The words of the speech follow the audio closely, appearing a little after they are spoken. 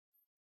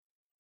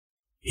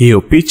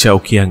Hiyo picha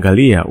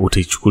ukiangalia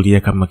utaichukulia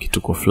kama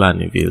kituko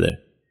fulani vile.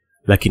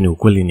 Lakini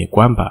ukweli ni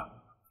kwamba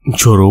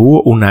mchoro huo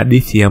una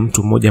hadithi ya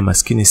mtu mmoja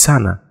maskini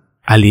sana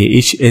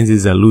aliyeishi enzi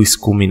za Louis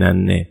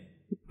 14.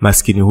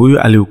 Maskini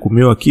huyo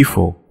alihukumiwa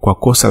kifo kwa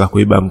kosa la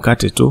kuiba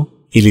mkate tu.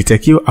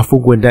 Ilitakiwa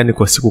afungwe ndani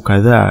kwa siku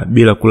kadhaa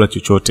bila kula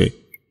chochote.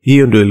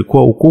 Hiyo ndio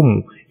ilikuwa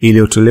hukumu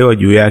iliyotolewa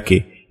juu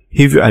yake.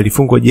 Hivyo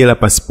alifungwa jela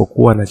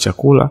pasipokuwa na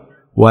chakula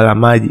wala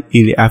maji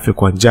ili afe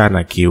kwa njaa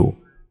na kiu.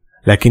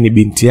 Lakini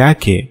binti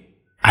yake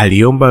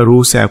aliomba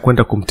ruhusa ya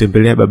kwenda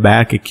kumtembelea baba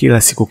yake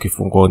kila siku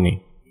kifungoni.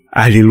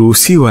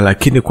 Aliruhusiwa,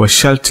 lakini kwa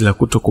sharti la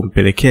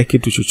kutokumpelekea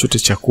kitu chochote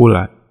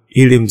chakula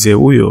ili mzee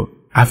huyo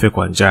afe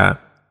kwa njaa.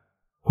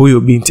 Huyo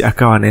binti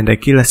akawa anaenda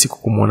kila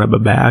siku kumuona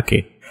baba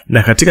yake,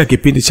 na katika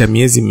kipindi cha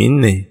miezi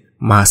 4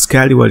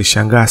 maaskari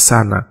walishangaa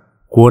sana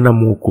kuona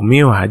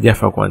mhukumiwa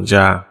hajafa kwa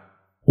njaa.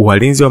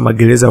 Walinzi wa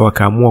magereza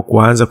wakaamua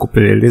kuanza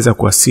kupeleleza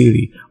kwa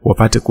siri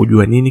wapate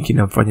kujua nini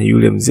kinamfanya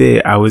yule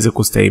mzee aweze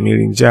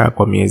kustahimili njaa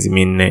kwa miezi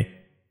 4.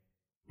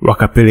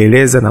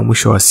 Wakapeleleza na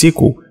mwisho wa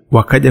siku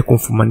wakaja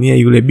kumfumania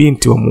yule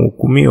binti wa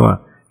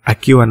mhukumiwa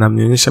akiwa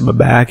anamnyonyesha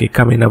baba yake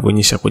kama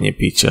inavyoonyesha kwenye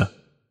picha.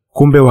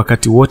 Kumbe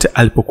wakati wote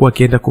alipokuwa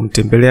akienda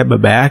kumtembelea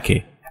baba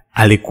yake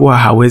alikuwa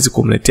hawezi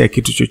kumletea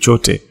kitu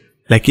chochote,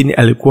 lakini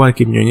alikuwa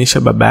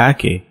akimnyonyesha baba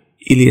yake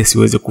ili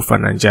asiweze kufa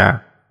na njaa.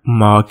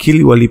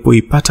 Mawakili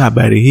walipoipata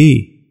habari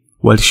hii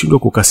walishindwa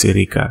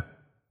kukasirika,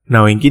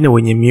 na wengine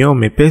wenye mioyo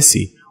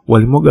mepesi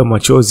walimoga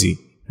machozi,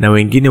 na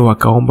wengine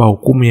wakaomba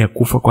hukumu ya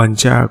kufa kwa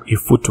njaa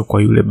ifutwe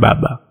kwa yule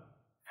baba.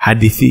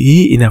 Hadithi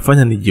hii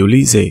inafanya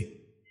nijiulize,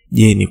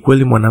 je, ni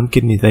kweli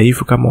mwanamke ni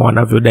dhaifu kama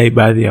wanavyodai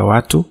baadhi ya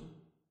watu?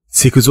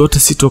 Siku zote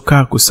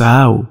sitokaa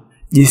kusahau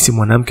jinsi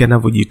mwanamke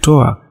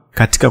anavyojitoa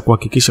katika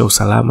kuhakikisha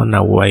usalama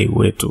na uhai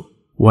wetu.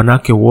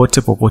 Wanawake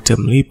wote popote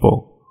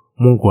mlipo,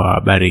 Mungu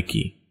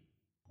awabariki.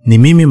 Ni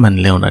mimi Man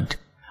Leonard.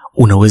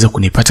 Unaweza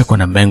kunipata kwa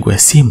namba yangu ya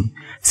simu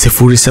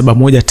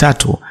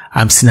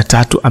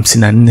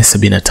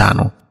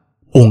 0713535475.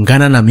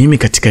 Ungana na mimi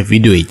katika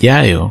video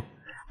ijayo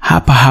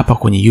hapa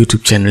kwenye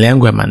YouTube channel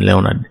yangu ya Man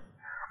Leonard.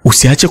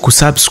 Usiache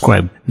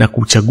kusubscribe na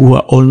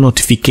kuchagua all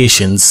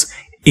notifications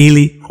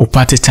ili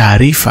upate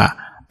taarifa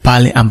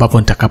pale ambapo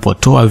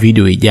nitakapotoa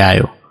video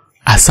ijayo.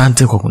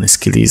 Asante kwa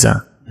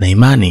kunisikiliza, na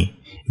imani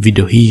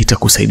video hii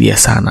itakusaidia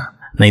sana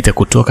na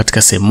itakutoa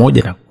katika sehemu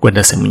moja na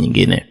kwenda sehemu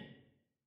nyingine.